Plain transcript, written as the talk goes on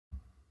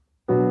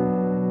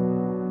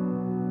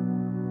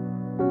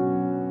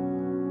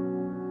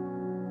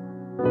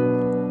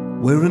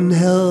Where in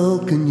hell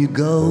can you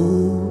go?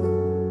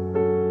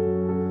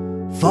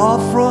 Far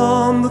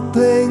from the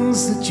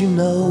things that you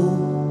know,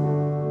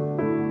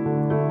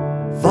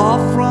 far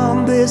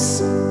from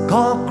this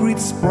concrete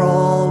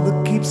sprawl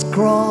that keeps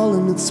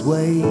crawling its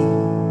way.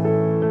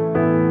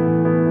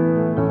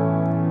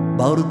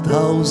 About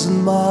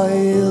 1,000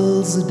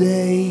 miles a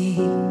day.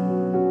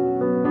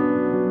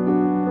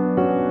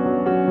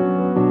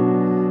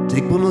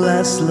 Take one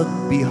last look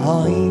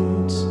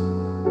behind,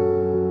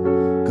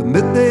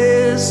 commit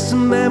this to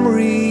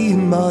memory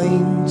in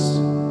mind.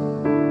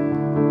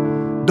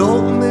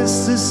 Don't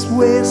miss this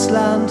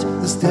wasteland,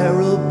 this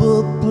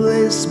terrible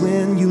place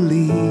when you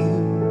leave.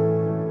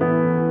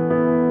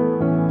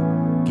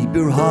 Keep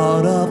your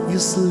heart off your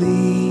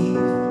sleeve.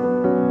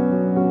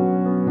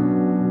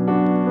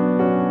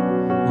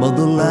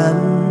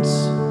 Motherland,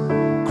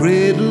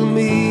 cradle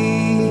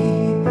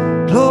me,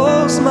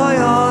 close my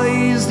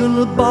eyes,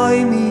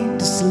 lullaby me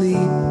to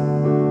sleep.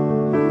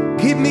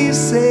 Keep me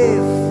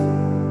safe,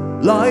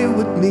 lie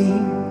with me,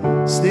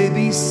 stay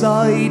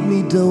beside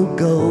me, don't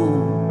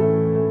go.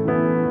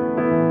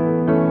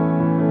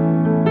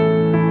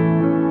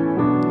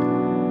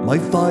 My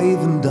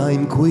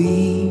 5-and-dime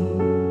queen,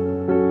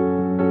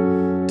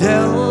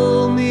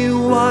 tell me,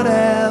 what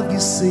have you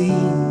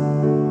seen?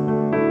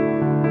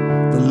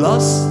 The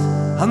lust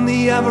and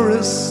the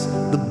avarice,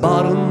 the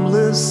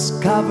bottomless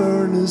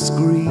cavernous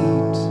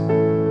greed.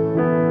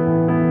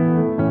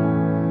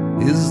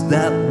 Is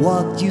that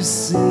what you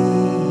see?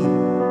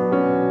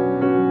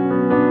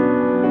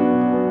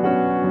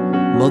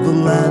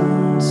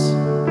 Motherland,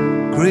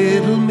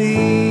 cradle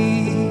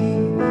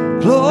me,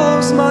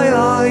 close my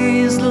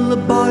eyes,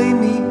 lullaby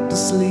me to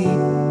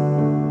sleep.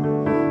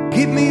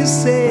 Keep me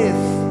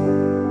safe,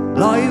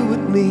 lie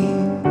with me,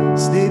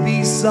 stay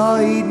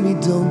beside me,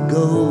 don't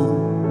go.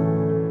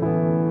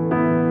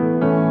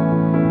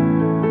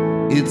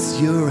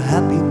 It's your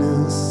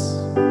happiness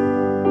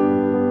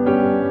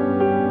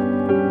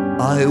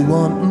I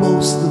want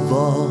most of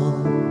all,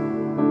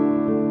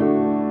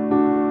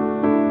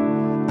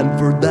 and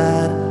for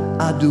that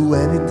I'd do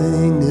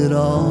anything at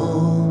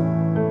all.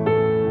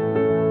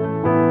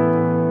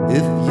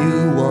 If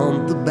you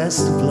want the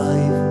best of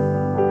life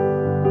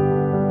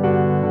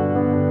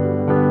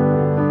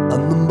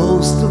and the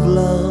most of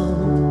love,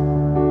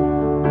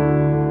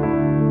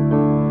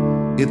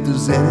 if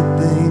there's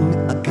anything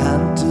I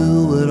can't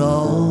do at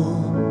all,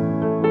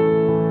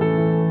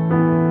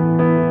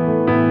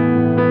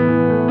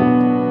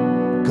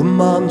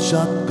 come on,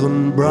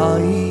 shotgun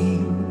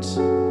bride,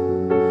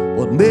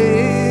 what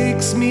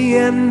makes me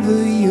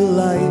envy your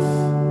life?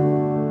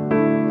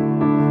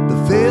 The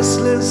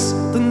faceless,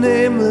 the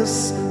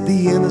nameless,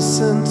 the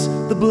innocent,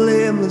 the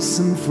blameless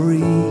and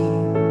free.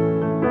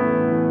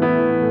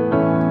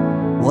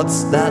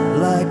 What's that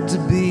like to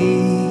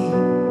be?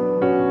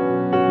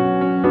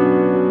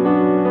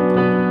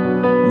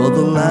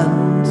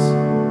 Motherland,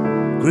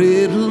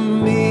 cradle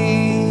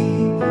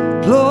me,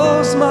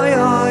 close my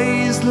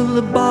eyes,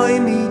 lullaby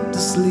me to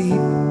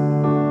sleep.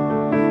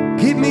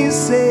 Keep me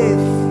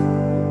safe,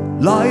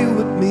 lie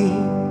with me,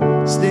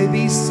 stay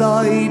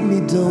beside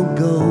me, don't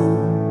go.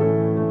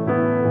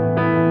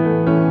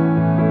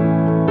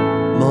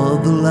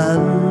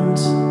 Motherland,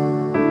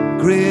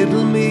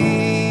 cradle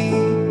me,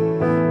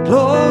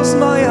 close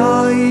my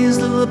eyes,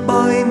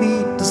 lullaby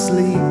me to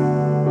sleep.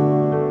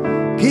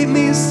 Keep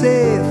me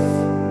safe,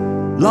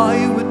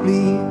 lie with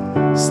me,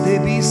 stay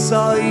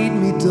beside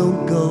me,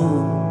 don't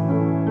go.